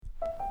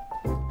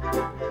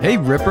Hey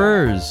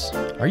Rippers!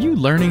 Are you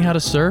learning how to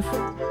surf?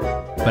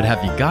 But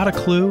have you got a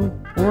clue?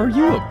 Or are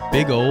you a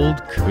big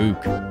old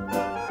kook?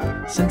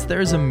 Since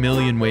there's a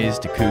million ways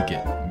to kook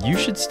it, you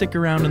should stick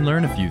around and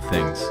learn a few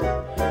things.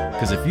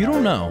 Because if you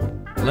don't know,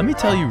 let me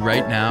tell you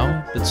right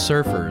now that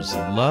surfers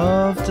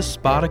love to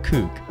spot a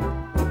kook.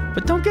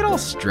 But don't get all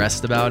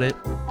stressed about it,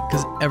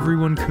 because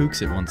everyone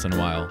kooks it once in a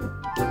while.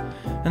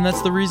 And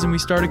that's the reason we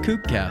start a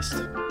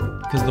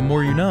Kookcast. Because the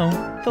more you know,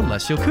 the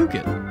less you'll kook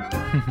it.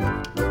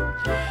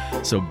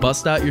 So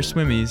bust out your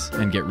swimmies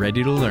and get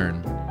ready to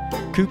learn.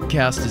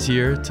 Kookcast is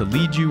here to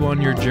lead you on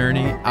your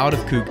journey out of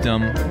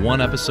kookdom,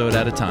 one episode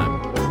at a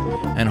time.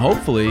 And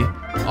hopefully,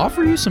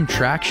 offer you some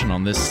traction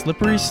on this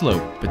slippery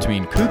slope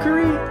between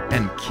kookery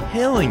and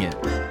killing it.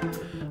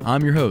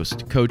 I'm your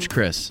host, Coach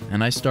Chris,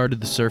 and I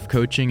started the surf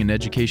coaching and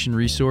education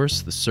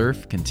resource,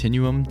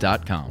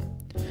 thesurfcontinuum.com.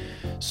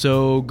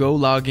 So go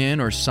log in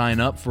or sign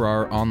up for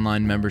our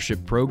online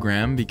membership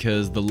program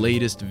because the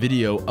latest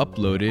video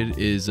uploaded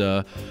is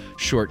a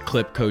short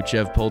clip Coach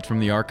Ev pulled from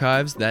the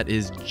archives that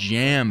is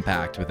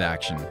jam-packed with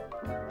action.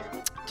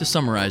 To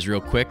summarize real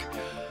quick,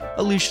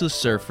 a leashless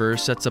surfer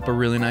sets up a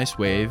really nice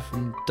wave,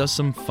 and does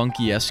some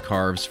funky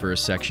S-carves for a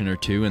section or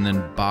two, and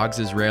then bogs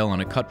his rail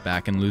on a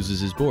cutback and loses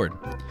his board.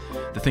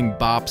 The thing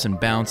bops and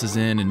bounces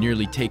in and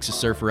nearly takes a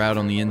surfer out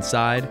on the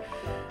inside.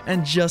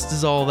 And just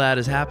as all that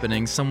is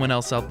happening, someone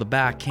else out the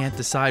back can't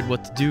decide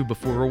what to do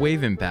before a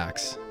wave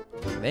impacts.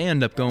 They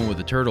end up going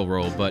with a turtle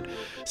roll, but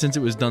since it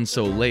was done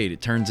so late,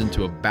 it turns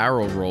into a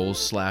barrel roll /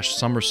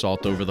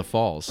 somersault over the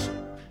falls.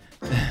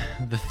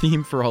 The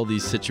theme for all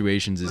these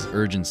situations is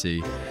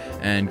urgency,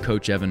 and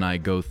Coach Ev and I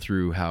go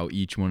through how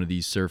each one of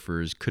these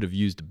surfers could have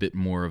used a bit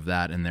more of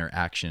that in their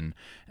action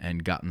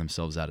and gotten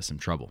themselves out of some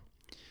trouble.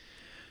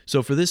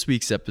 So for this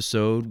week's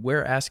episode,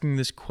 we're asking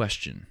this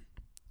question.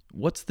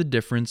 What's the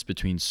difference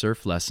between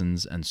surf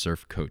lessons and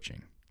surf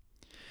coaching?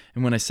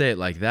 And when I say it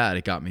like that,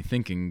 it got me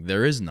thinking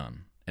there is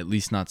none, at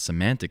least not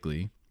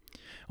semantically.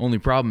 Only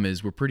problem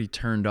is we're pretty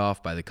turned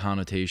off by the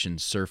connotation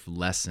surf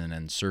lesson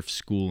and surf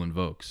school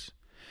invokes.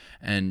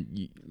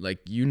 And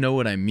you know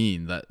what I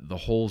mean, that the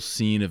whole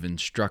scene of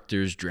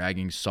instructors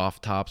dragging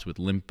soft tops with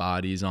limp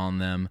bodies on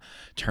them,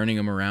 turning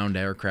them around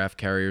aircraft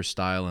carrier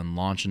style and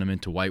launching them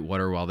into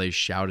whitewater while they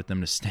shout at them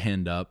to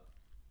stand up.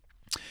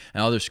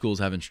 And other schools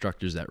have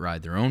instructors that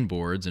ride their own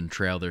boards and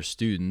trail their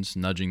students,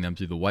 nudging them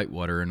through the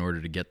whitewater in order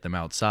to get them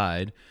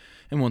outside.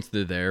 And once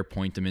they're there,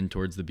 point them in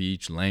towards the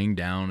beach, laying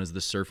down as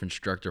the surf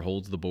instructor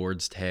holds the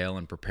board's tail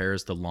and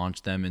prepares to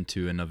launch them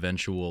into an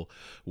eventual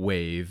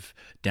wave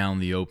down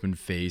the open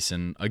face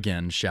and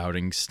again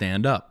shouting,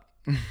 "Stand up."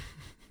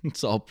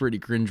 It's all pretty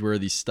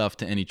cringeworthy stuff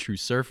to any true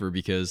surfer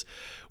because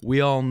we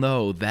all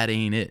know that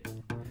ain't it.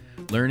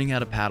 Learning how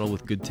to paddle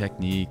with good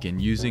technique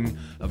and using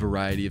a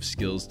variety of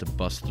skills to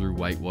bust through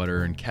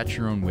whitewater and catch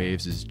your own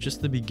waves is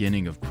just the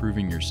beginning of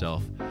proving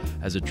yourself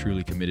as a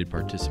truly committed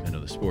participant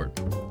of the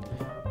sport.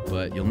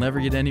 But you'll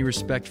never get any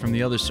respect from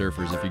the other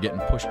surfers if you're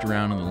getting pushed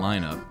around in the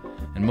lineup.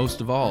 And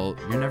most of all,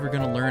 you're never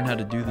going to learn how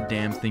to do the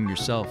damn thing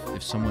yourself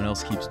if someone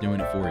else keeps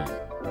doing it for you.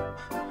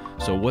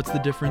 So what's the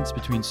difference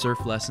between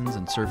surf lessons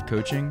and surf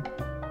coaching?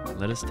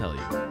 Let us tell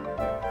you.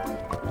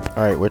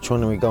 All right, which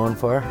one are we going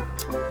for?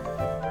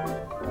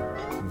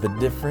 The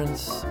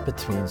difference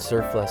between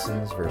surf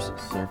lessons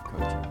versus surf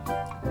coaching.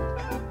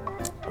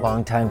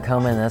 Long time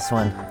coming, this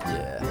one.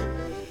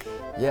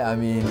 Yeah, I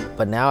mean...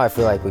 But now I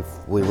feel like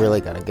we really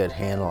got a good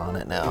handle on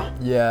it now.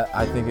 Yeah,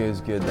 I think it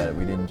was good that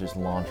we didn't just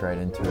launch right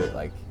into it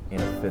like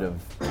in a fit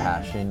of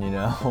passion, you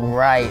know?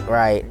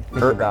 Right.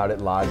 Think about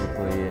it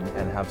logically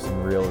and have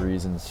some real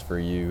reasons for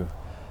you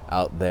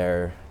out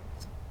there.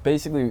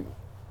 Basically,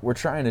 we're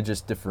trying to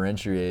just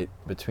differentiate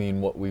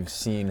between what we've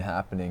seen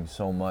happening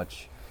so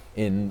much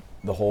in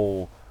the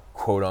whole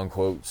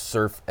quote-unquote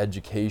surf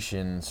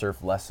education,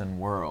 surf lesson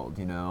world,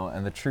 you know?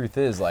 And the truth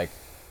is, like,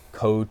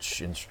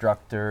 coach,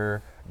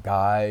 instructor,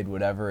 guide,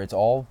 whatever, it's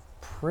all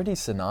pretty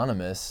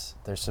synonymous.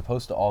 They're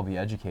supposed to all be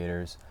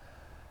educators.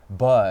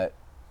 But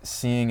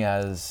seeing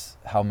as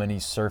how many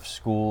surf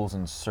schools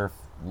and surf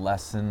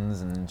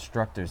lessons and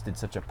instructors did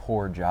such a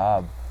poor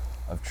job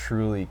of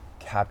truly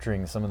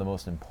capturing some of the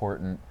most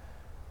important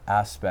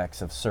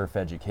aspects of surf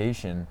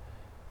education,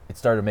 it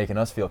started making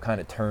us feel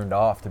kind of turned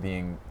off to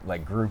being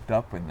like grouped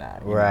up with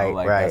that, you know,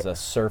 like as a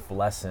surf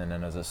lesson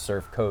and as a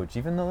surf coach,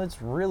 even though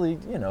it's really,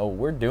 you know,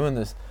 we're doing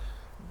this,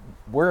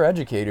 we're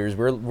educators,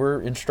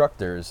 we're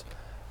instructors.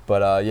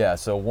 But yeah,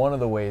 so one of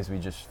the ways we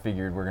just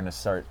figured we're going to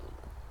start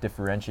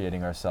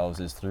differentiating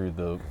ourselves is through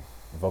the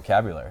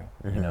vocabulary,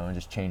 you know, and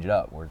just change it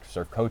up. We're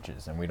surf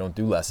coaches and we don't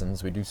do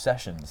lessons, we do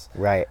sessions.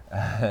 Right.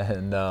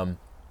 And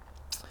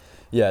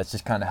yeah, it's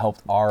just kind of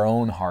helped our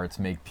own hearts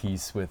make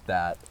peace with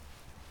that,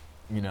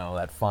 you know,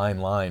 that fine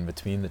line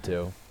between the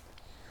two.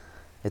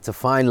 It's a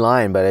fine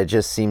line, but it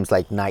just seems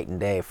like night and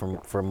day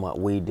from what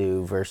we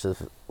do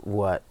versus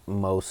what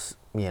most,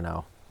 you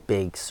know,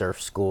 big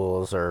surf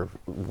schools or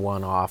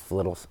one-off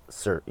little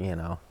surf, you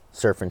know,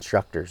 surf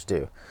instructors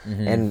do.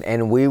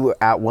 And we were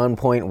at one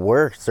point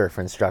were surf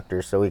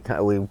instructors, so we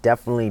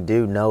definitely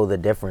do know the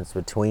difference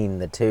between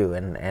the two,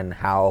 and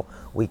how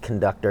we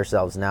conduct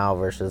ourselves now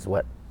versus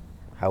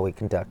how we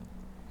conduct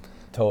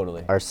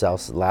Totally.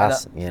 ourselves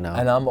And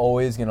I'm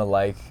always gonna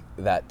like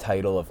that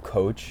title of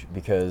coach,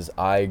 because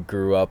I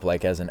grew up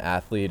like as an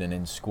athlete and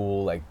in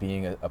school like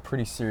being a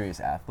pretty serious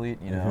athlete,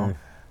 you know.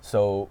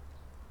 So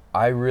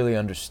I really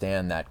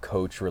understand that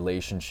coach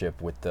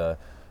relationship with the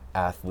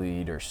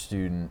athlete or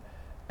student,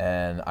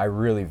 and I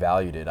really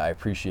valued it. I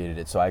appreciated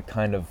it. So I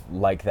kind of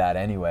like that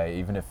anyway,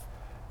 even if,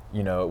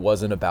 you know, it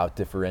wasn't about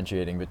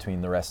differentiating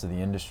between the rest of the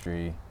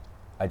industry.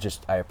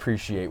 I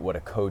appreciate what a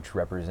coach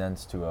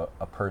represents to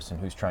a person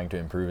who's trying to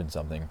improve in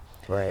something.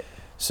 Right.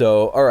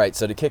 So, all right,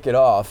 so to kick it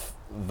off,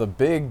 the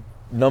big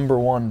number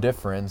one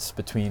difference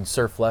between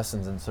surf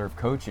lessons and surf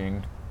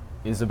coaching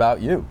is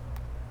about you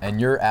and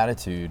your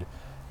attitude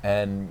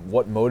and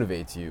what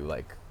motivates you.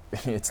 Like,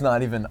 it's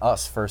not even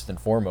us first and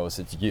foremost,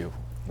 it's you.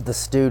 The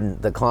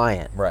student, the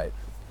client. Right.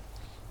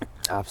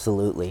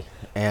 Absolutely.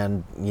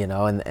 And, you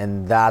know,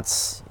 and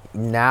that's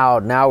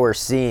now we're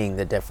seeing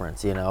the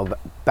difference, you know.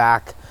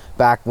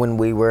 Back when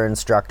we were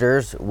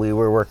instructors, we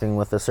were working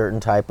with a certain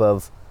type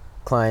of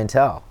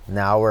clientele.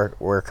 Now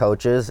we're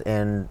coaches,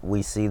 and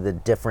we see the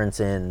difference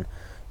in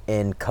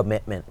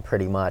commitment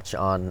pretty much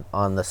on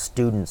the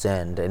student's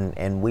end,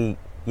 and we,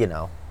 you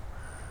know,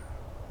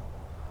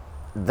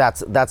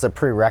 that's a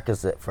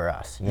prerequisite for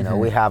us. You know,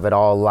 we have it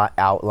all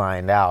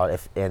outlined out.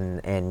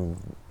 And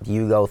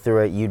you go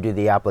through it, you do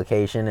the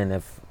application, and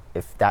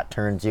if that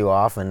turns you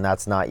off and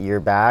that's not your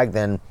bag,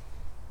 then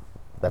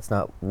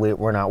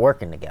we're not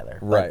working together.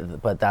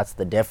 Right. But that's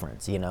the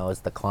difference, you know,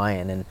 is the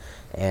client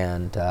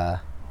and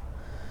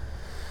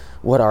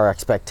what our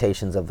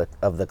expectations of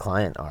the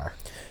client are.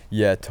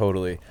 Yeah,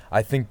 totally.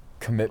 I think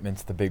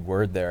commitment's the big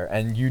word there.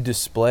 And you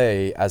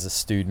display, as a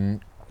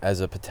student, as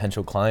a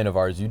potential client of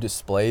ours, you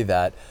display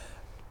that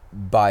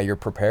by your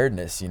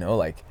preparedness, you know,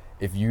 like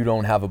if you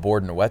don't have a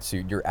board and a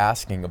wetsuit, you're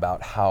asking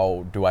about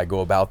how do I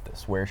go about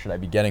this? Where should I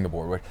be getting a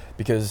board?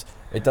 Because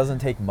it doesn't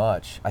take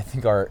much. I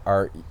think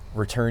our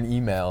return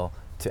email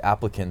to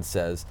applicants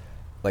says,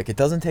 like, it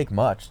doesn't take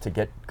much to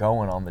get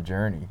going on the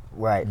journey.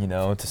 Right. You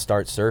know, to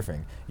start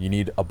surfing. You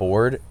need a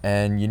board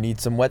and you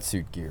need some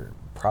wetsuit gear.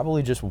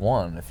 Probably just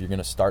one if you're going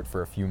to start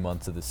for a few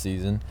months of the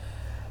season.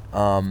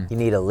 You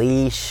need a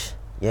leash,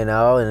 you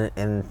know,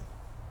 and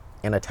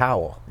a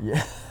towel.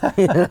 Yeah.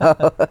 You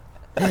know?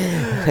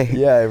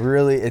 Yeah,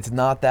 it's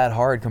not that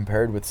hard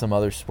compared with some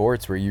other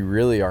sports where you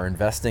really are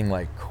investing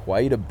like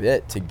quite a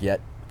bit to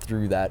get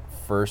through that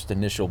first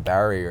initial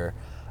barrier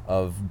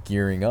of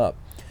gearing up.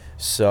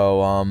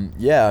 So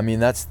yeah, I mean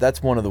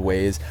that's one of the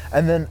ways.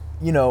 And then,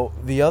 you know,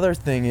 the other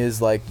thing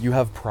is like you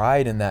have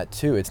pride in that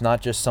too. It's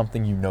not just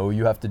something you know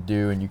you have to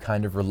do and you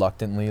kind of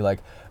reluctantly like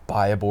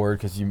buy a board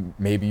because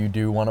maybe you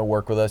do want to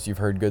work with us, you've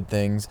heard good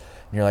things,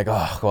 and you're like,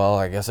 oh well,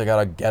 I guess I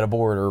gotta get a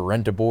board or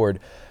rent a board.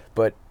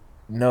 But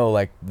no,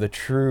 like the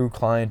true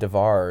client of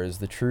ours,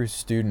 the true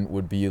student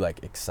would be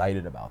like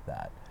excited about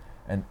that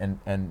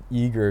and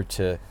eager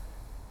to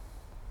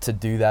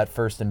do that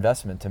first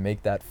investment, to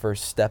make that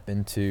first step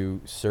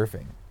into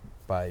surfing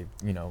by,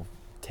 you know,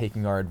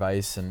 taking our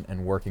advice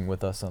and working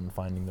with us on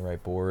finding the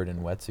right board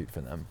and wetsuit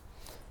for them.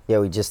 Yeah,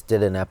 we just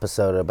did an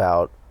episode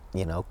about,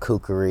 you know,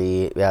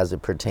 kookery as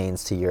it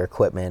pertains to your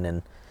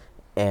equipment,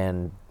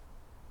 and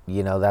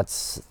you know,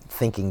 that's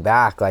thinking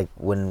back, like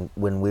when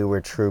we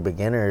were true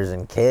beginners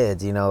and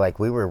kids, you know, like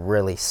we were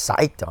really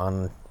psyched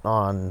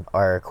on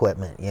our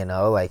equipment, you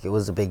know, like it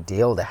was a big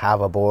deal to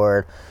have a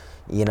board.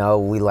 You know,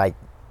 we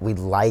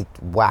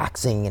liked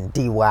waxing and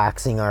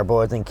de-waxing our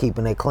boards and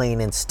keeping it clean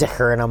and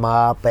stickering them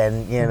up,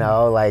 and you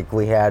know, like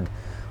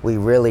we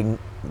really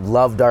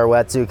loved our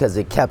wetsuit because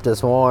it kept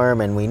us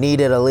warm, and we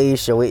needed a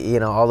leash, so you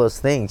know, all those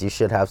things. You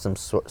should have some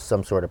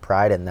sort of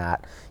pride in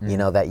that, you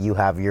know, that you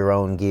have your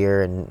own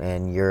gear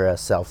and you're a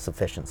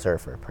self-sufficient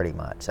surfer pretty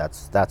much.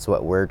 That's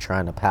what we're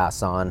trying to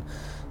pass on.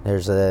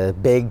 There's a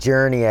big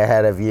journey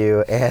ahead of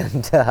you,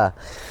 and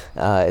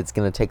it's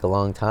going to take a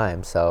long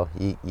time, so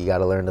you got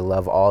to learn to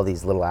love all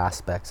these little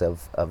aspects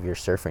of your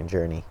surfing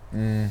journey.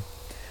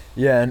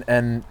 Yeah,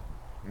 and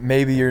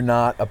maybe you're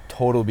not a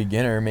total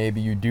beginner,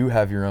 maybe you do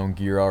have your own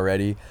gear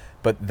already,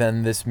 but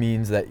then this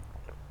means that,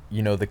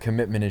 you know, the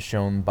commitment is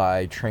shown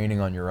by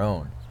training on your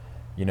own.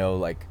 You know,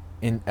 like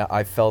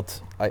I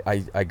felt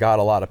I got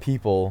a lot of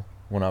people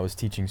when I was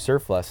teaching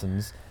surf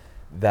lessons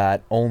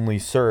that only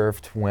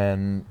surfed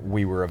when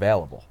we were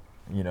available.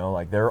 You know,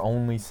 like their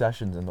only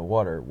sessions in the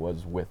water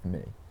was with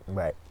me.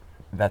 Right.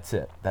 That's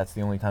it. That's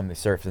the only time they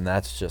surfed, and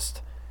that's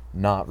just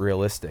not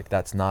realistic.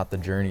 That's not the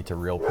journey to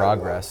real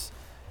progress.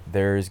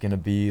 There's going to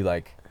be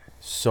like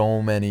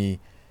so many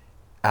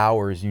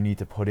hours you need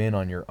to put in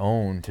on your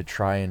own to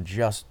try and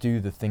just do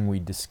the thing we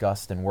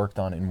discussed and worked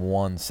on in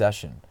one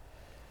session.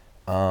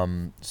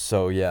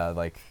 So yeah,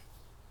 like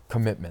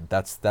commitment.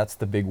 That's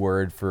the big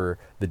word for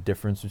the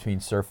difference between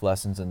surf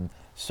lessons and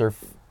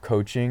surf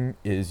coaching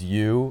is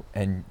you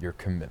and your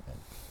commitment.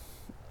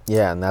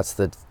 Yeah, and that's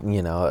a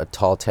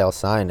tall tale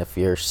sign. If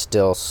you're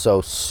still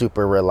so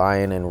super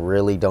reliant and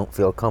really don't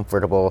feel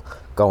comfortable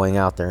going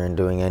out there and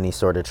doing any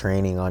sort of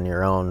training on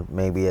your own,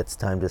 maybe it's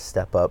time to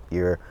step up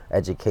your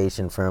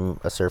education from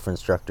a surf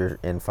instructor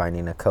and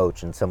finding a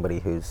coach and somebody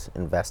who's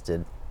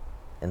invested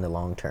in the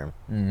long term.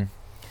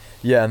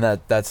 Yeah,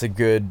 and that's a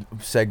good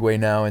segue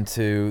now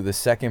into the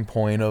second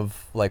point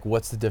of like,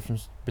 what's the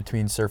difference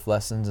between surf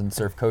lessons and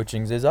surf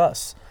coachings is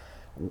us.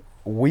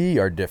 We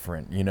are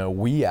different,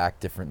 we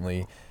act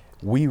differently.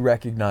 We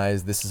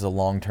recognize this is a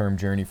long-term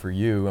journey for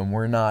you, and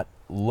we're not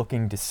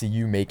looking to see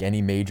you make any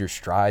major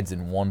strides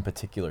in one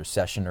particular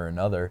session or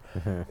another.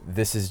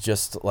 This is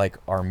just like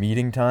our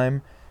meeting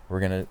time.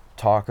 We're going to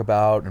talk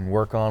about and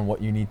work on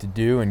what you need to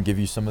do and give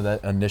you some of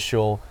that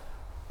initial,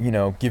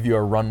 give you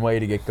a runway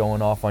to get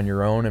going off on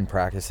your own and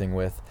practicing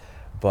with.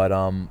 But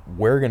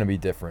we're going to be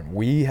different.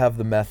 We have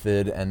the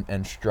method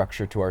and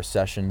structure to our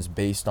sessions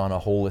based on a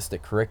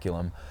holistic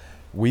curriculum.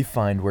 We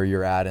find where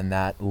you're at in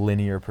that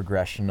linear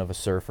progression of a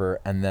surfer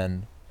and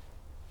then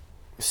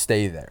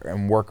stay there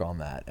and work on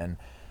that. And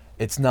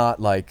it's not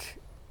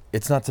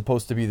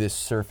supposed to be this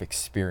surf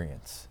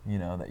experience,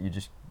 that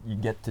you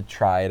get to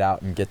try it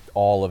out and get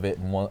all of it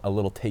in a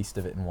little taste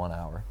of it in 1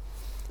 hour.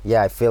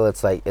 Yeah, I feel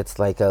it's like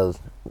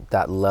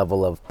that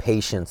level of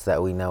patience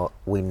that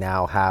we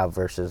now have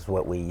versus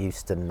what we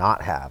used to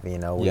not have.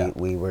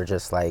 We were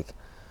just like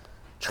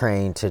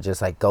trained to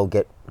just like go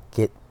get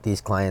these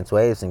clients'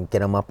 waves and get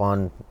them up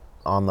on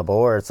the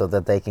board so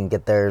that they can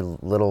get their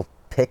little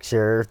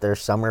picture, their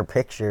summer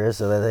picture,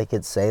 so that they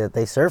could say that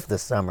they surfed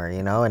this summer,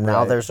 and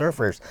now they're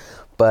surfers.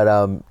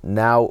 But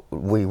now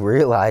we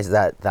realize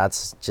that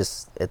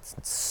it's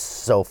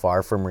so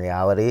far from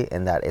reality,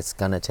 and that it's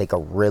going to take a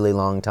really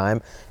long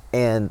time.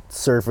 And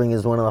surfing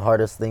is one of the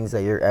hardest things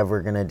that you're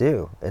ever going to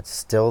do. It's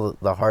still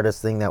the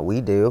hardest thing that we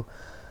do.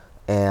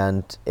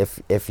 And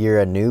if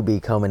you're a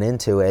newbie coming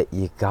into it,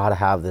 you gotta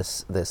have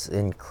this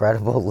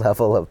incredible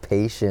level of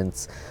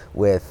patience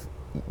with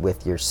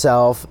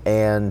yourself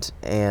and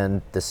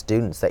the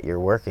students that you're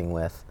working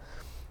with.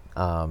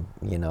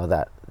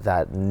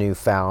 That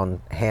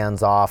newfound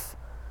hands-off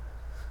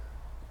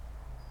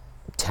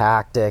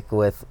tactic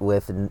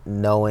with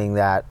knowing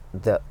that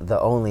the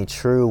only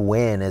true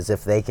win is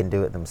if they can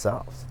do it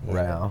themselves.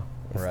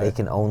 If they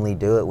can only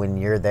do it when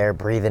you're there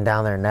breathing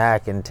down their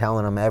neck and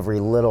telling them every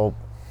little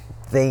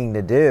thing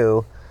to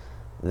do,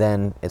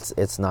 then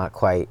it's not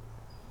quite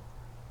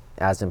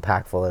as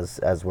impactful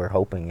as we're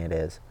hoping it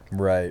is.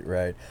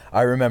 Right.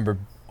 I remember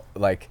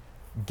like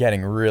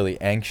getting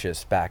really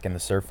anxious back in the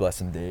surf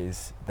lesson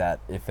days that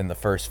if in the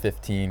first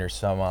 15 or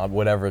some odd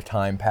whatever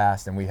time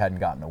passed and we hadn't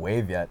gotten a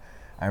wave yet,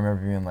 I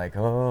remember being like,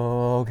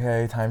 oh,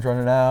 okay, time's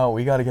running out,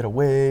 we got to get a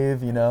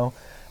wave, and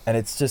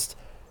it's just,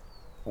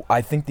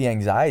 I think the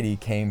anxiety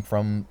came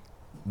from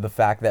the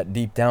fact that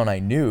deep down I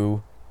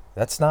knew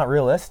that's not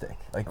realistic.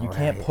 Like, you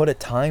can't put a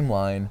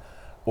timeline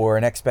or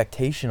an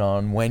expectation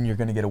on when you're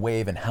going to get a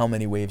wave and how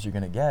many waves you're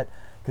going to get.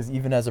 Because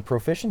even as a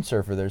proficient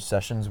surfer, there's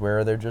sessions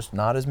where there are just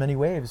not as many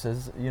waves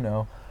as,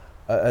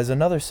 as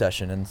another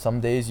session. And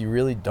some days you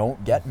really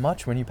don't get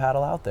much when you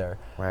paddle out there.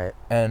 Right.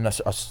 And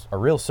a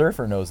real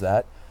surfer knows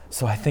that.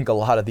 So I think a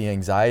lot of the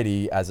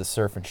anxiety as a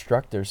surf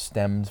instructor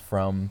stemmed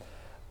from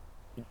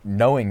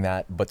knowing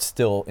that, but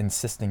still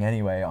insisting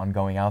anyway on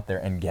going out there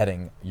and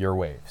getting your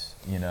waves,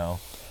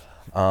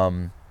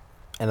 And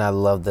I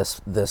love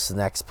this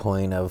next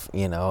point of,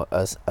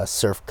 a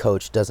surf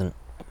coach doesn't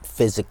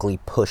physically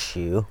push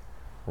you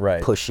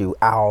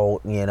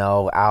out,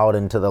 out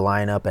into the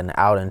lineup and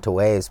out into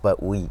waves,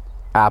 but we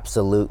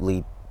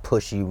absolutely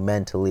push you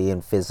mentally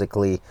and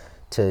physically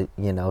to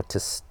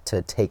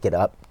take it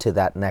up to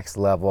that next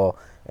level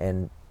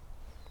and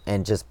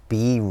just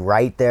be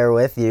right there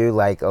with you.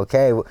 Like,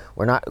 okay,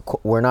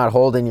 we're not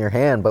holding your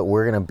hand, but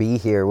we're gonna be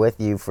here with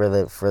you for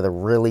the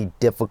really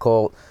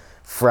difficult,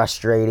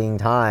 frustrating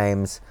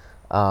times,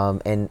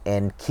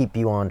 and keep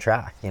you on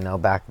track.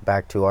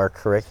 Back to our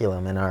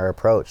curriculum and our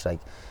approach. Like,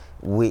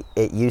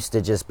 it used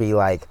to just be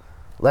like,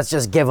 let's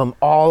just give them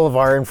all of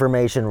our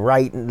information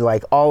right,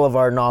 like all of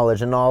our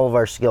knowledge and all of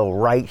our skill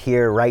right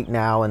here, right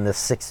now in the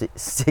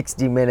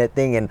 60-minute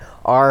thing. And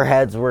our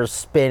heads were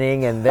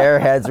spinning and their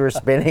heads were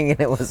spinning, and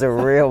it was a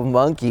real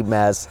monkey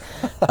mess.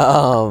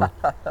 But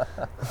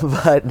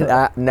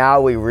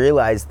now we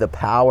realize the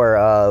power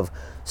of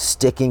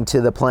sticking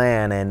to the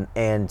plan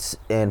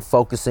and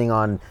focusing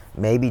on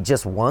maybe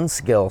just one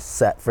skill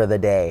set for the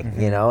day,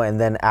 and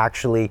then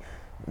actually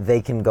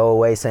they can go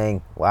away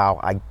saying, wow,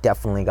 I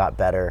definitely got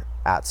better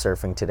at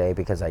surfing today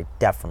because I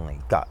definitely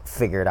got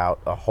figured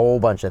out a whole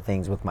bunch of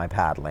things with my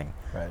paddling.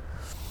 Right.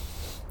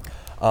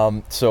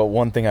 So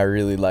one thing I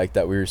really liked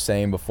that we were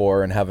saying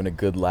before and having a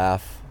good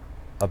laugh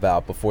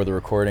about before the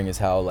recording is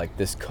how, like,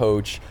 this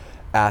coach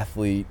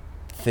athlete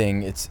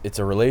thing, it's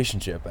a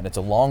relationship and it's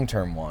a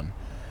long-term one.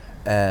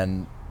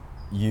 And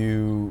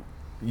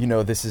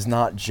this is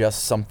not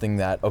just something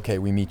that, okay,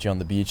 we meet you on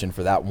the beach and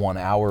for that 1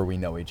 hour we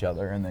know each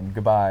other and then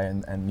goodbye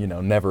and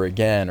never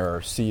again,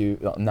 or see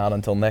you not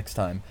until next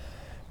time.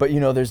 But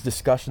there's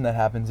discussion that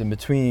happens in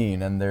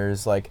between, and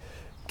there's like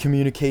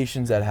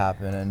communications that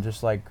happen, and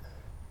just like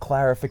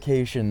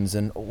clarifications,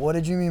 and what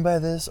did you mean by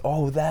this?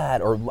 Oh,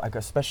 that. Or like,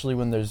 especially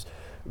when there's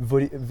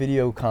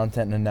video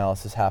content and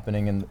analysis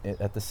happening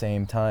at the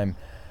same time.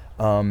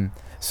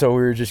 So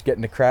we were just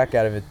getting a crack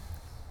out of it.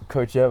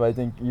 Coach Ev, I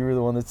think you were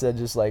the one that said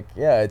just like,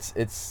 yeah,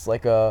 it's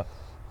like a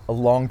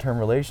long-term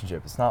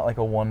relationship. It's not like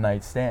a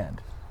one-night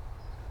stand.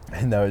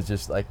 And that was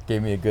just like,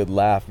 gave me a good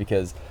laugh,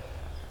 because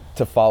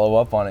to follow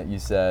up on it, you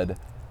said,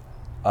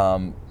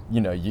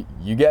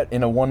 you get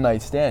in a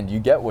one-night stand, you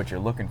get what you're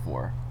looking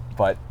for,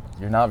 but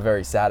you're not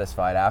very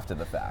satisfied after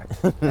the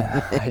fact.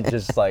 I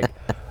just like,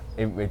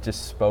 it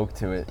just spoke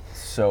to it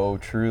so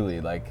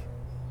truly. Like,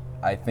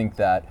 I think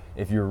that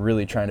if you're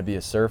really trying to be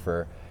a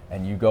surfer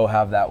and you go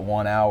have that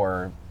 1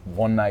 hour,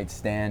 one-night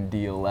stand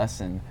deal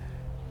lesson,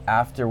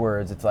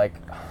 afterwards it's like,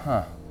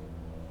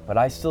 but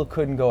I still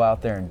couldn't go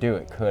out there and do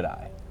it, could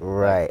I?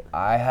 Right. Like,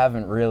 I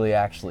haven't really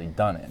actually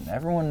done it, and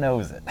everyone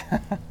knows it.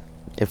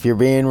 If you're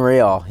being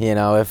real,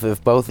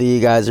 if both of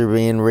you guys are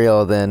being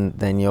real,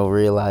 then you'll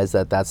realize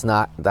that that's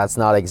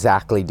not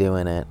exactly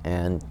doing it.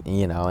 And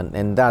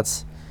and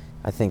that's,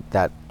 I think,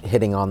 that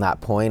hitting on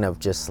that point of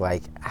just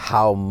like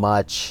how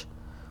much,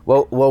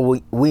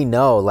 we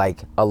know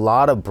like a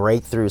lot of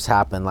breakthroughs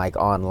happen like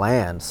on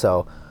land.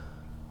 So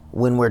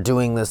when we're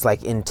doing this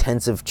like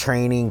intensive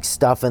training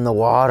stuff in the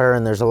water,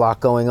 and there's a lot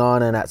going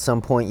on, and at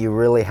some point you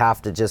really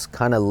have to just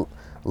kind of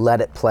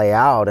let it play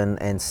out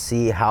and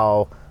see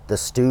how the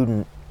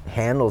student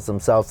handles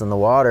themselves in the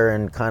water,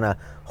 and kind of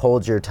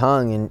hold your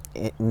tongue,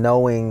 and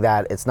knowing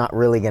that it's not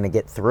really going to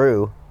get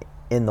through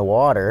in the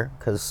water,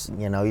 because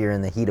you're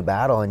in the heat of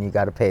battle and you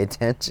got to pay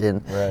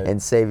attention. Right.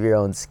 And save your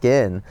own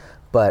skin.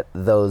 But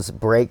those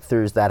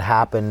breakthroughs that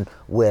happen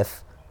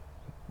with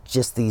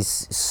just these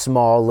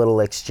small little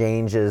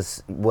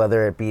exchanges,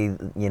 whether it be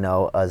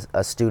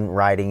a student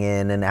writing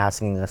in and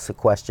asking us a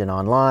question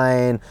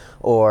online,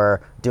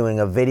 or doing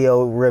a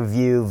video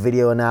review,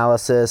 video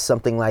analysis,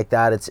 something like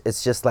that.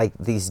 It's just like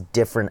these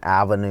different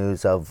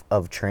avenues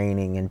of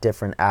training, and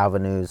different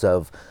avenues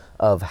of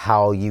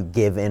how you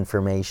give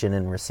information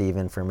and receive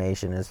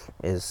information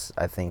is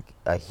I think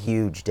a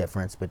huge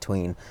difference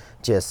between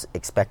just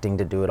expecting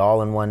to do it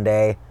all in one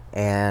day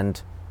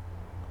and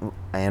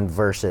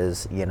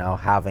versus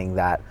having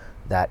that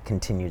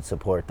continued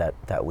support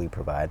that we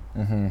provide.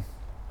 Mm-hmm.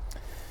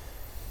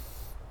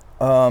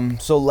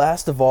 So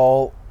last of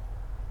all,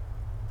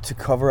 to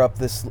cover up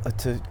this,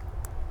 to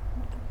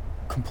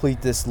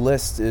complete this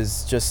list,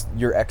 is just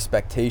your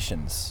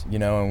expectations,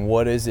 and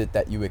what is it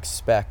that you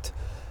expect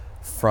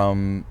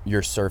from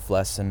your surf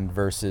lesson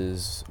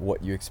versus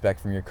what you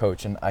expect from your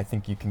coach. And I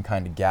think you can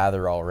kind of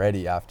gather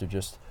already after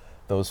just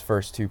those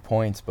first 2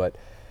 points, but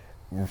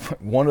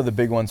one of the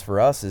big ones for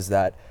us is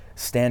that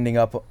standing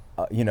up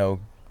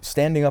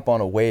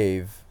on a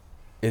wave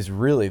is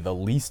really the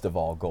least of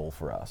all goal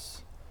for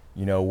us.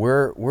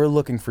 We're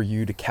looking for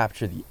you to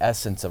capture the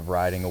essence of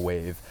riding a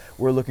wave.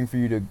 We're looking for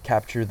you to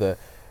capture the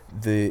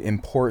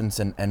importance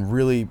and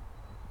really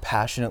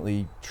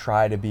passionately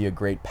try to be a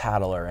great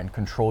paddler and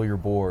control your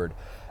board,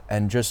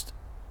 and just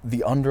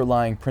the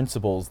underlying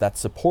principles that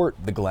support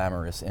the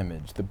glamorous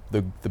image,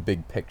 the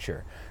big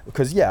picture.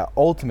 Because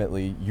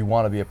ultimately you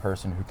want to be a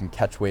person who can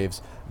catch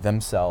waves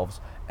themselves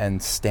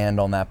and stand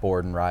on that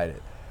board and ride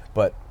it.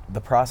 But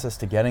the process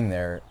to getting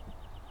there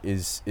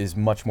is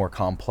much more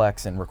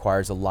complex and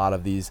requires a lot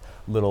of these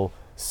little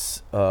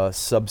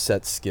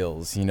subset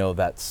skills,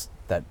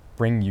 that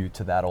bring you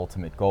to that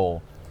ultimate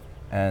goal.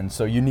 And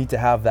so you need to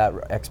have that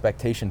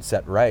expectation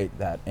set right,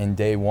 that in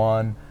day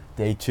 1,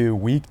 day 2,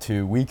 week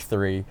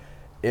 3,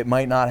 it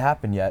might not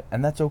happen yet,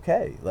 and that's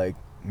okay. Like,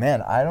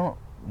 man, I don't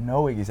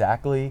know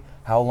exactly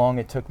how long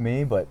it took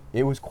me, but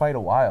it was quite a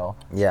while.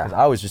 Yeah. 'Cause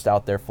I was just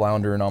out there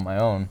floundering on my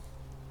own.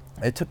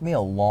 It took me a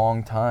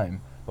long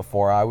time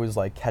before I was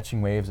like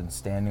catching waves and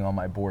standing on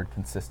my board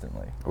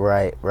consistently.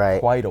 Right.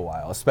 Quite a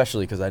while,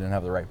 especially because I didn't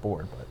have the right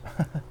board,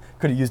 but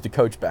could have used a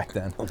coach back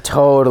then.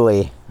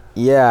 Totally.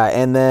 Yeah,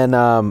 and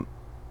then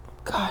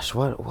gosh,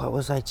 what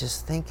was I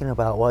just thinking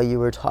about while you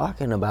were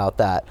talking about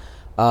that?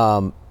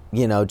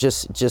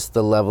 Just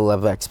the level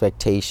of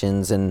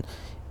expectations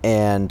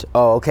and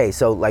okay,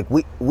 so like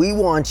we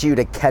want you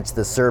to catch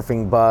the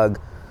surfing bug,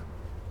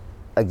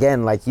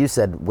 again, like you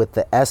said, with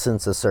the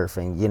essence of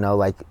surfing.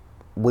 Like,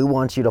 we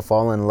want you to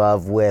fall in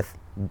love with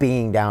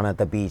being down at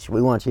the beach.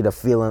 We want you to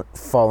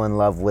fall in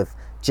love with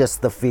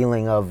just the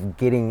feeling of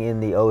getting in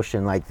the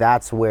ocean. Like,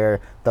 that's where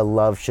the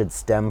love should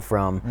stem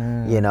from.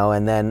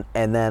 And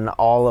then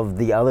all of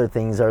the other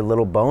things are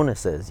little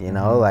bonuses,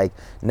 like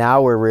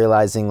now we're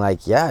realizing,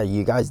 like,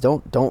 you guys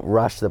don't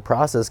rush the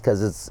process,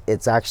 because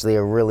it's actually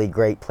a really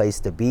great place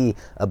to be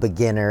a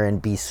beginner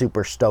and be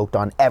super stoked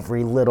on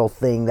every little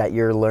thing that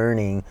you're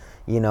learning.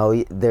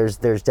 There's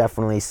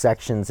definitely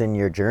sections in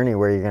your journey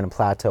where you're going to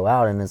plateau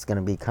out, and it's going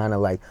to be kind of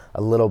like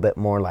a little bit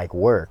more like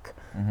work.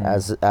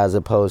 Mm-hmm. as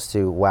opposed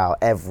to, wow,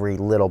 every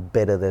little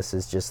bit of this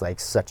is just like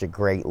such a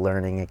great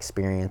learning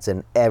experience,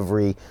 and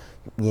every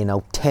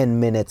 10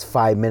 minutes,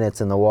 5 minutes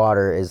in the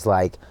water is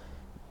like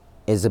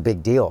is a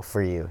big deal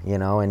for you, you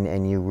know,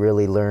 and you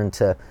really learn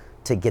to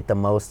get the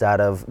most out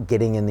of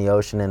getting in the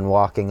ocean and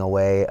walking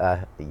away,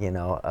 a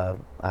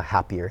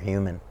happier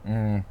human.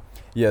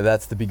 Yeah,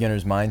 that's the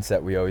beginner's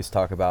mindset we always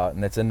talk about.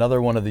 And it's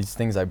another one of these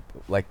things I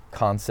like,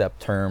 concept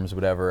terms,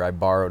 whatever, I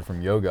borrowed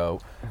from yoga,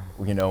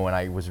 you know, when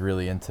I was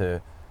really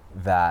into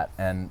that.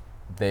 And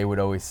they would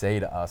always say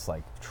to us,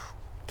 like,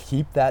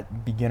 keep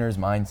that beginner's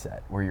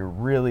mindset where you're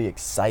really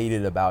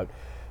excited about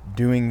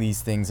doing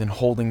these things and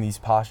holding these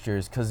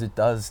postures, because it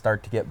does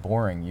start to get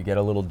boring. You get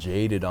a little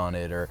jaded on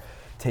it or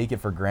take it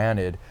for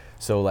granted.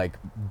 So like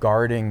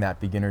guarding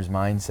that beginner's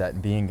mindset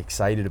and being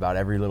excited about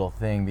every little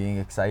thing, being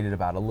excited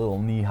about a little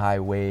knee-high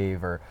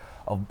wave or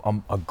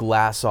a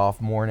glass-off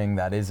morning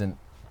that isn't,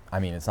 I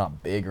mean, it's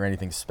not big or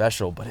anything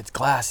special, but it's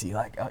classy.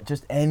 Like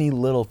just any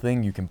little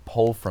thing you can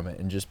pull from it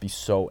and just be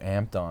so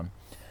amped on.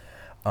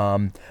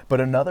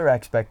 But another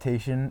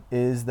expectation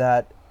is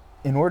that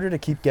in order to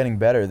keep getting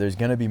better, there's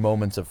going to be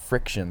moments of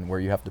friction where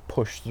you have to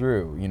push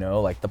through, you know,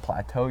 like the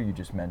plateau you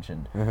just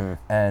mentioned.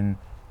 And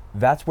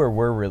that's where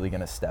we're really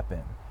going to step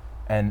in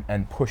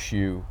and push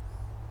you,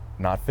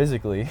 not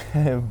physically,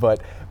 but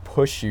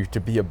push you to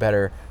be a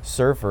better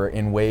surfer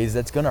in ways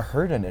that's going to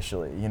hurt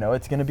initially. You know,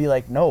 it's going to be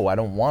like, no, I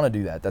don't want to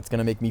do that. That's going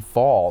to make me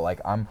fall. Like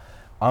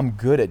I'm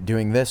good at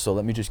doing this, so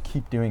let me just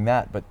keep doing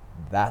that. But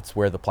that's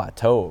where the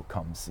plateau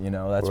comes, you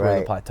know, that's where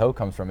the plateau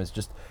comes from, is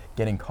just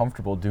getting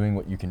comfortable doing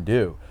what you can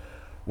do.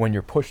 When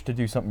you're pushed to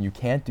do something you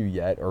can't do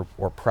yet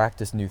or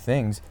practice new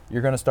things,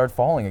 you're going to start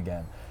falling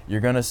again. You're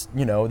going to,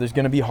 you know, there's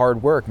going to be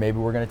hard work. Maybe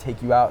we're going to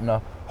take you out in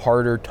a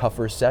harder,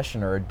 tougher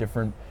session or a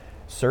different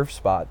surf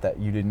spot that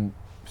you didn't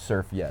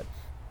surf yet.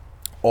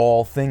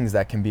 All things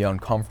that can be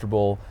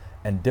uncomfortable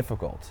and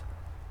difficult.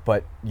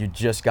 But you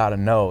just got to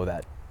know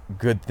that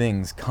good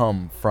things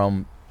come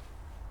from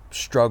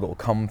struggle,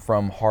 come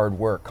from hard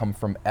work, come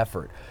from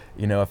effort.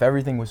 You know, if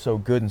everything was so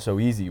good and so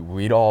easy,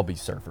 we'd all be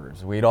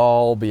surfers. We'd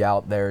all be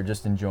out there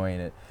just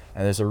enjoying it.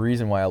 And there's a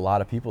reason why a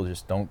lot of people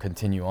just don't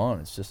continue on.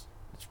 It's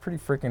pretty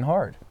freaking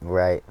hard.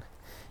 Right.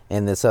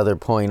 And this other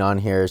point on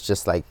here is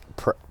just like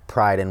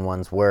pride in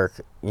one's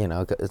work. You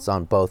know, it's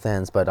on both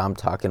ends, but I'm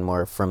talking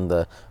more from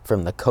the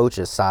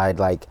coach's side.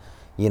 Like,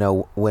 you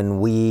know, when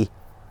we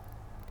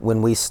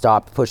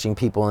stopped pushing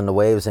people into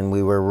waves and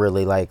we were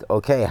really like,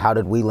 okay, how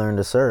did we learn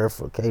to surf?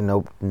 Okay,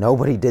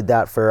 nobody did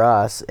that for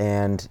us.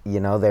 And, you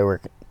know,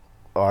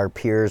 our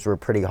peers were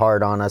pretty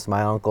hard on us.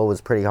 My uncle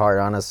was pretty hard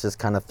on us, just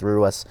kind of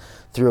threw us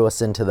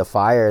into the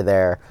fire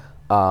there.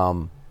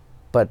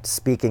 But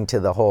speaking to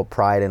the whole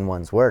pride in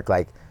one's work,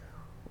 like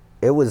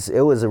it was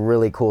a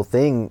really cool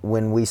thing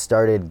when we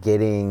started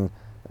getting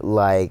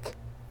like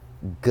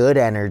good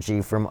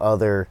energy from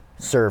other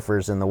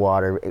surfers in the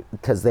water,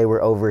 because they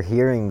were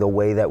overhearing the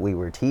way that we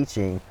were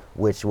teaching,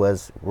 which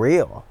was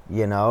real,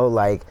 you know,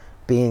 like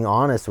being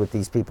honest with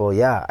these people.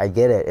 Yeah, I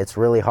get it. It's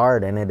really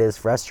hard and it is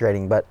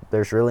frustrating, but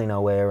there's really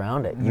no way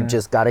around it. You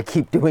just got to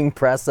keep doing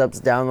press ups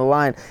down the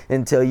line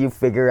until you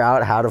figure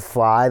out how to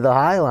fly the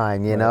high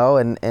line, you know,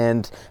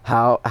 and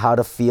how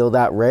to feel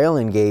that rail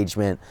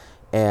engagement.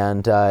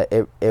 And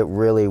it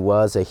really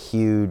was a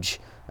huge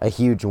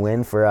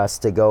win for us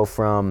to go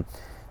from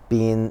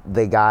being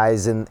the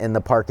guys in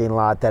the parking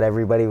lot that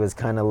everybody was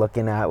kind of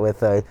looking at with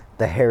the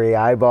hairy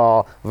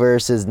eyeball,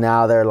 versus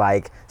now they're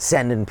like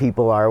sending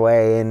people our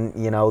way, and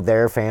you know,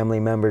 their family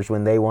members,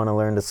 when they want to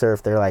learn to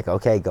surf, they're like,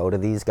 okay, go to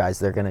these guys.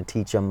 They're going to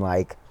teach them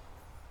like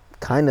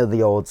kind of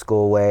the old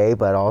school way,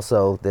 but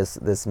also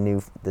this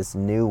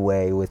new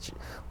way, which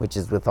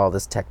is with all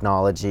this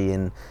technology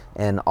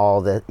and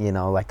all the, you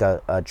know, like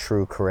a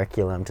true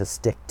curriculum to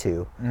stick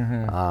to.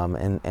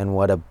 And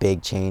what a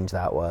big change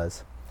that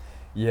was.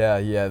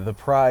 Yeah, the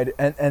pride,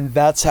 and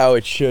that's how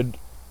it should,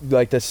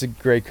 like, that's a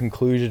great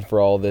conclusion for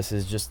all this,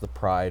 is just the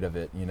pride of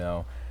it, you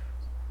know.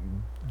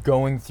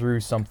 Going through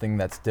something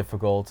that's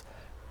difficult,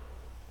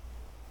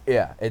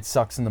 yeah, it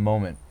sucks in the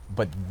moment,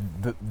 but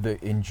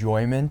the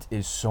enjoyment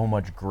is so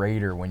much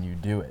greater when you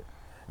do it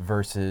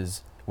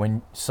versus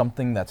when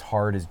something that's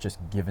hard is just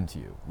given to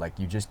you. Like,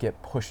 you just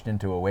get pushed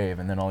into a wave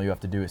and then all you have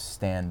to do is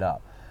stand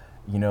up.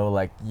 You know,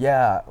 like,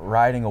 yeah,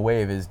 riding a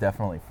wave is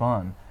definitely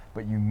fun,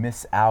 but you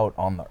miss out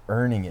on the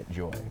earning it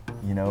joy,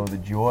 you know, the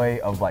joy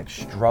of like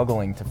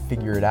struggling to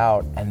figure it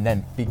out and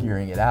then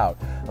figuring it out.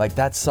 Like,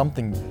 that's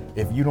something,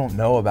 if you don't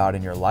know about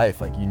in your life,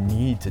 like, you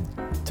need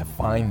to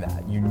find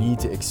that. You need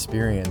to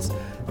experience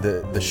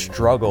the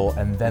struggle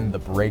and then the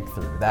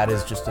breakthrough. That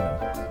is just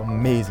an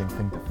amazing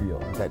thing to feel.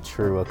 That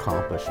true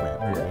accomplishment,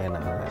 yeah. You know,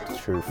 that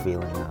true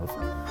feeling of,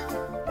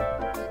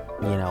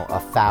 you know,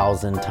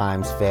 1,000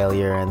 times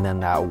failure, and then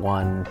that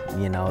one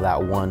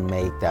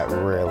make that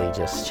really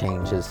just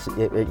changes.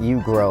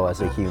 You grow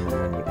as a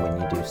human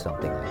when you do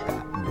something like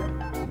that.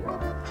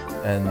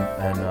 And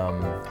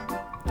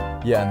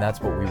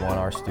that's what we want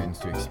our students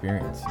to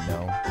experience, you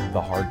know,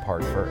 the hard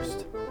part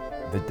first,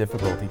 the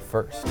difficulty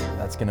first.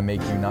 That's going to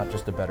make you not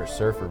just a better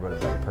surfer, but a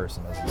better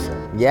person, as you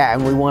said. Yeah,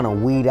 and we want to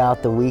weed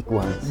out the weak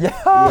ones.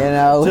 Yeah, you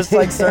know, just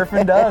like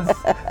surfing does.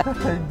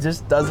 It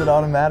just does it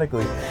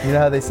automatically. You know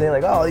how they say,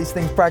 like, oh, these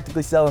things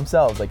practically sell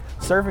themselves. Like,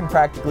 surfing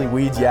practically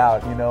weeds you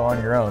out, you know,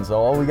 on your own. So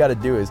all we got to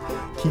do is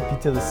keep you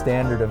to the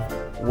standard of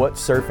what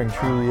surfing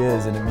truly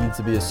is, and it means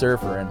to be a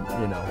surfer, and,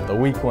 you know, the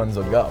weak ones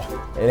will go.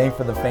 It ain't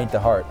for the faint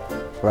of heart.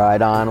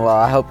 Right on. Well,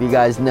 I hope you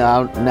guys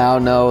now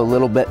know a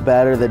little bit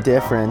better the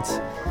difference,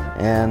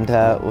 and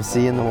we'll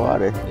see you in the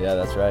water. Yeah,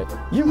 that's right.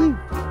 Yoo-hoo.